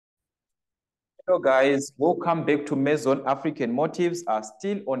Hello guys, welcome back to Maison. African Motives are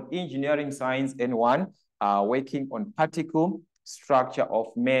still on engineering science N1, working on particle structure of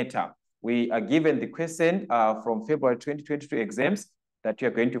matter. We are given the question from February 2022 exams that we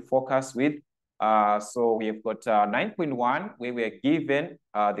are going to focus with. So we have got 9.1 where we are given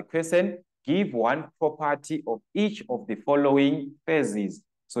the question, give one property of each of the following phases.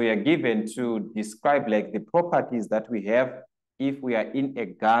 So we are given to describe like the properties that we have if we are in a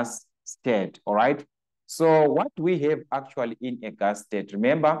gas state, all right? So what we have actually in a gas state,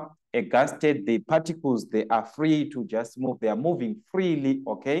 remember, a gas state, the particles, they are free to just move. They are moving freely,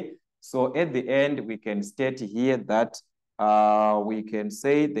 okay? So at the end, we can state here that we can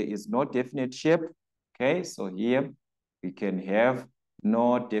say there is no definite shape, okay? So here we can have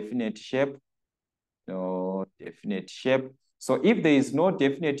no definite shape, no definite shape. So if there is no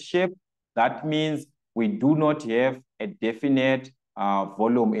definite shape, that means we do not have a definite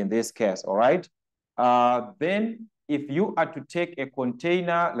volume in this case, all right? Then if you are to take a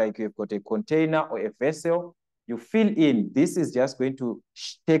container, like you've got a container or a vessel, you fill in, this is just going to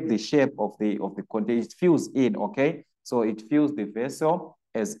take the shape of the container, it fills in, okay? So it fills the vessel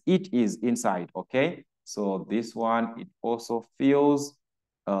as it is inside, okay? So this one, it also fills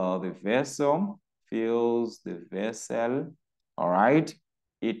the vessel, all right?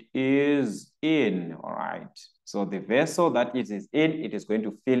 It is in, all right? So the vessel that it is in, it is going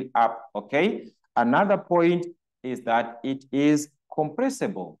to fill up, okay? Another point is that it is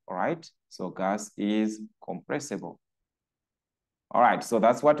compressible, all right? So gas is compressible. All right, so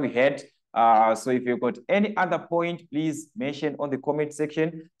that's what we had. So if you've got any other point, please mention on the comment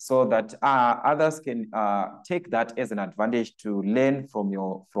section so that others can take that as an advantage to learn from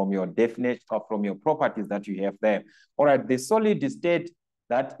your definite or from your properties that you have there. All right, the solid state,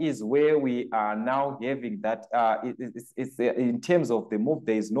 that is where we are now having that. It's in terms of the move,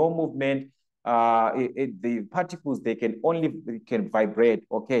 there is no movement. The particles, they can vibrate,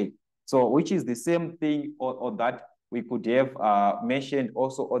 okay? So which is the same thing or that we could have mentioned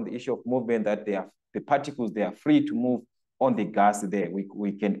also on the issue of movement, that the particles, they are free to move on the gas there.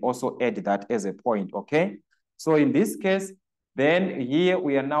 We can also add that as a point, okay? So in this case, then here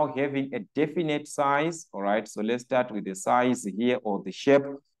we are now having a definite size, all right? So let's start with the size here or the shape.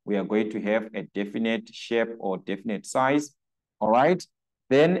 We are going to have a definite shape or definite size, all right?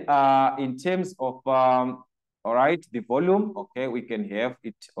 Then in terms of all right, the volume, okay, we can have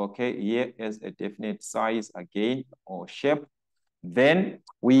it, okay, here as a definite size again, or shape. Then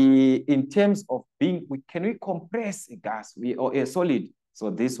in terms of can we compress a gas or a solid? So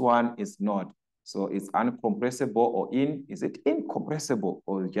this one is not. So it's uncompressible or is it incompressible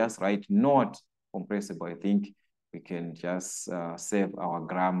or just write not compressible? I think we can just save our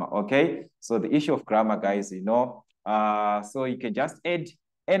grammar, okay? So the issue of grammar, guys, so you can just add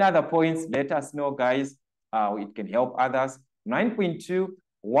any other points, let us know, guys. It can help others. 9.2,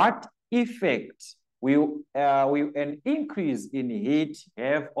 what effect will an increase in heat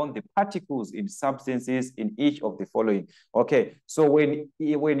have on the particles in substances in each of the following? Okay, so when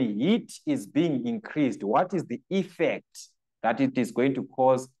heat is being increased, what is the effect that it is going to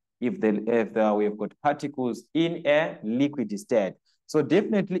cause if we've got particles in a liquid state? So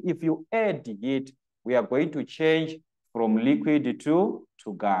definitely, if you add heat, we are going to change from liquid to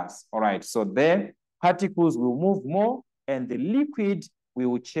gas. All right, so then particles will move more and the liquid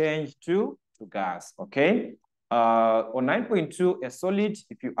will change to gas, okay? On 9.2, a solid,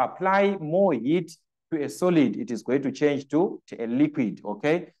 if you apply more heat to a solid, it is going to change to a liquid,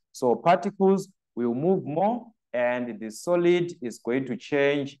 okay? So particles will move more and the solid is going to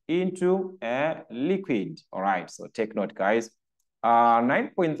change into a liquid. All right, so take note, guys.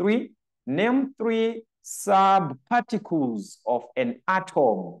 9.3, name 3 subparticles of an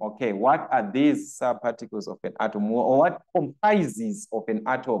atom. Okay, what are these subparticles of an atom, or what comprises of an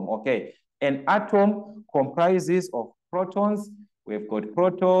atom? Okay, an atom comprises of protons. We've got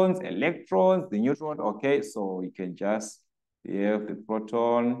protons, electrons, the neutron. Okay, so we can just have the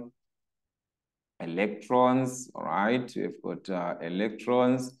proton, electrons. All right, we've got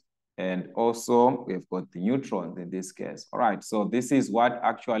electrons, and also we've got the neutrons in this case. All right, so this is what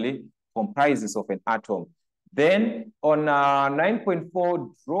actually comprises of an atom. Then on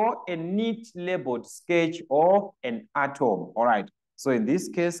 9.4, draw a neat labeled sketch of an atom. All right, so in this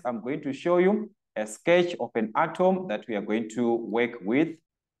case, I'm going to show you a sketch of an atom that we are going to work with.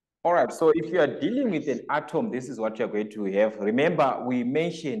 All right, so if you are dealing with an atom, this is what you're going to have. Remember, we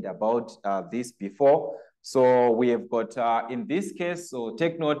mentioned about this before. So we have got, in this case, so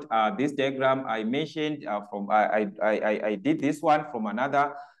take note, this diagram I mentioned I did this one from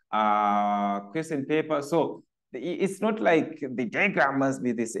another question paper. So it's not like the diagram must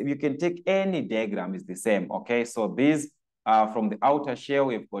be the same. You can take any diagram, is the same, okay? So these from the outer shell,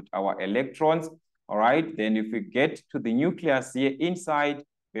 we've got our electrons, all right? Then if we get to the nucleus here inside,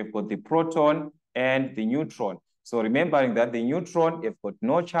 we've got the proton and the neutron. So remembering that the neutron, have got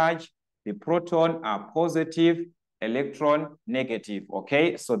no charge, the proton are positive, electron negative,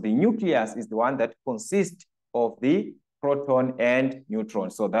 okay? So the nucleus is the one that consists of the proton and neutron.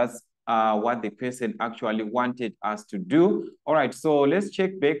 So that's what the question actually wanted us to do. All right, so let's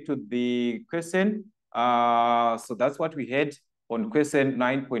check back to the question. So that's what we had on question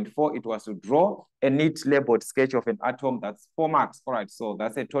 9.4. It was to draw a neat labeled sketch of an atom. That's 4 marks. All right, so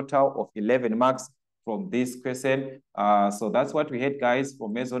that's a total of 11 marks from this question. So that's what we had, guys, for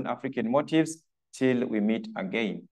Meson African motifs. Till we meet again.